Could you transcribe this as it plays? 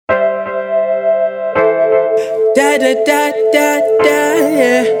Da da da da da,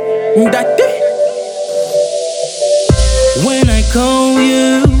 yeah. Da da. When I call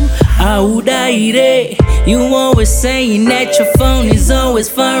you, I'll Daira. You always saying that your phone is always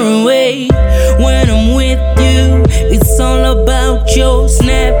far away. When I'm with you, it's all about your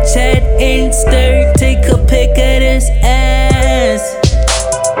Snapchat, Insta. Take a pic of this ass.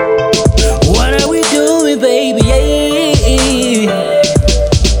 What are we doing, baby?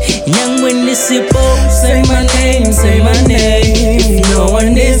 Young when this is say my name, say my name. If no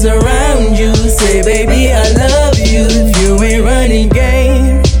one is around you, say baby I love you. If you ain't running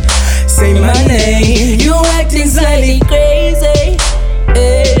game, say my name. You acting slightly crazy,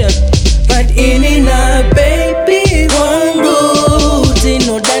 yeah. But in and out, baby, one good.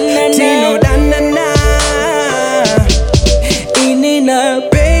 Tino da-na-na. In and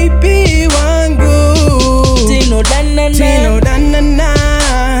out, baby, one good. Tino da-na-na.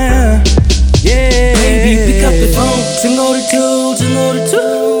 Yeah. Baby, pick up the phone. Tingo the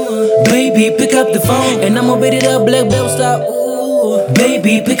two. Baby, pick up the phone. And I'ma beat it up, black belt style.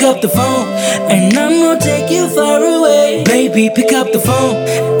 Baby, pick up the phone, and I'ma take you far away. Baby, pick up the phone,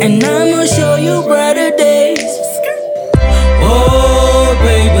 and I'ma show you brighter days. Oh,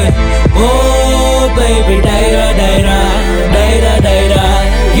 baby, Daira, Daira, Daira, Daira,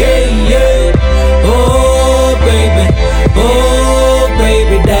 yeah, yeah. Oh,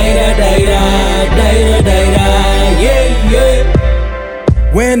 baby, Daira, Daira, Daira, Daira, yeah, yeah.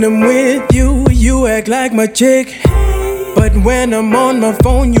 When I'm with you, you act like my chick. But when I'm on my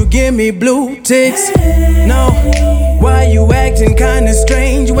phone, you give me blue ticks. No, why you acting kinda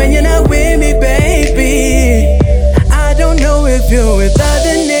strange when you're not with me, baby? I don't know if you're with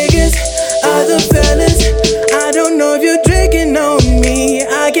other niggas, other fellas. I don't know if you're drinking on me.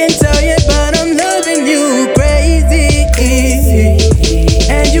 I can't tell you, but I'm loving you crazy.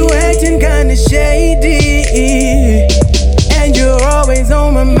 And you acting kinda shady. And you're always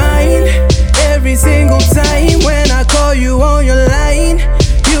on my mind. Every single time when I call you on your line,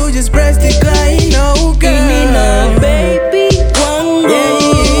 you just press decline. Oh girl, Inina, baby, one go.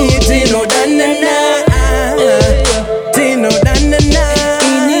 Tino da-na-na, Tino da-na-na.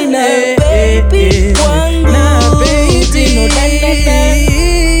 Inina, baby, one go. Tino da-na-na,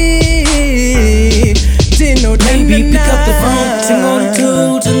 Tino da-na-na. Baby, pick up the phone.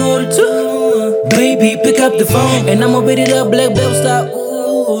 Tingo the two. Baby, pick up the phone, and I'ma beat it up, black belt style.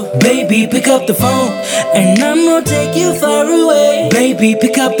 Baby, pick up the phone, and I'ma take you far away. Baby,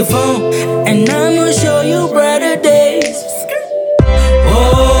 pick up the phone, and I'ma show you brighter days.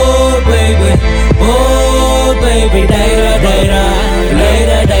 Oh, baby, Daira, Daira,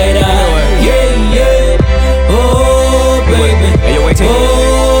 Daira, Daira, yeah, yeah. Oh, baby,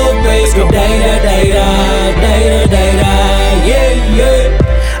 Daira, Daira, Daira, Daira, yeah,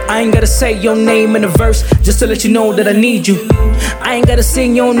 yeah. I ain't gotta say your name in a verse just to let you know that I need you. I ain't gotta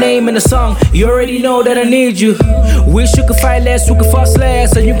sing your name in a song, you already know that I need you. Wish you could fight less, we could fast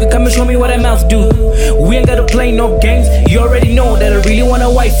less, so you could come and show me what I'm mouth do. We ain't gotta play no games, you already know that I really wanna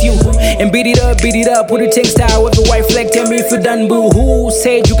wife you. And beat it up, put it takes style with the white flag, tell me if you're done boo. Who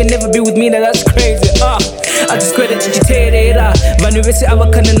said you can never be with me, now that's crazy, I just credit to you, Daira. Vanivesi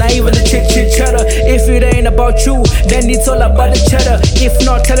avakana na even the chit chatter. If it ain't about you, then it's all about the cheddar. If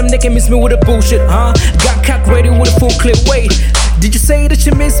not, tell them they can miss me with the bullshit, huh? Got cock ready with a full clip, wait. Did you say that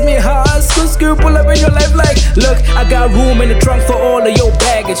you miss me, huh? Screw pull up in your life like, look, I got room in the trunk for all of your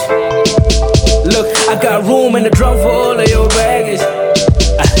baggage. Look, I got room in the trunk for all of your baggage.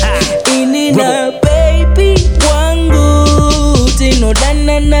 Inina, baby, wangu, tino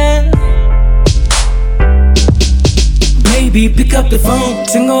da-na-na. Baby, pick up the phone,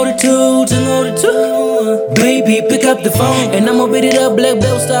 tingo the two. Baby, pick up the phone, and I'ma beat it up, black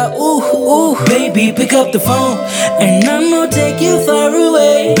belt style. Ooh. Baby, pick up the phone, and I'ma take you far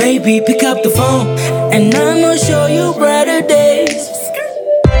away. Baby, pick up the phone, and I'ma show you brighter days.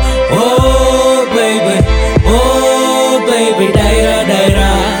 Oh, baby, Daira, Daira,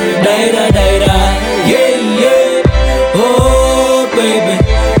 Daira, Daira, yeah, yeah. Oh, baby,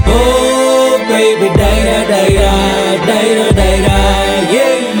 Daira, Daira, Daira, Daira,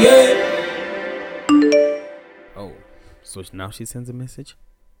 yeah, yeah. Oh, so now she sends a message?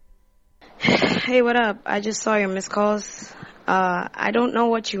 Hey, what up? I just saw your missed calls. I don't know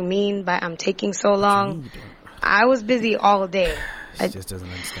what you mean by I'm taking so long. I was busy all day. She just doesn't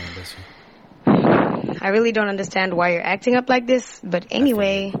understand, does she? I really don't understand why you're acting up like this. But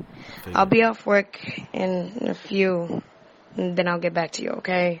anyway, I'll be off work in a few. And then I'll get back to you,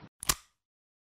 okay?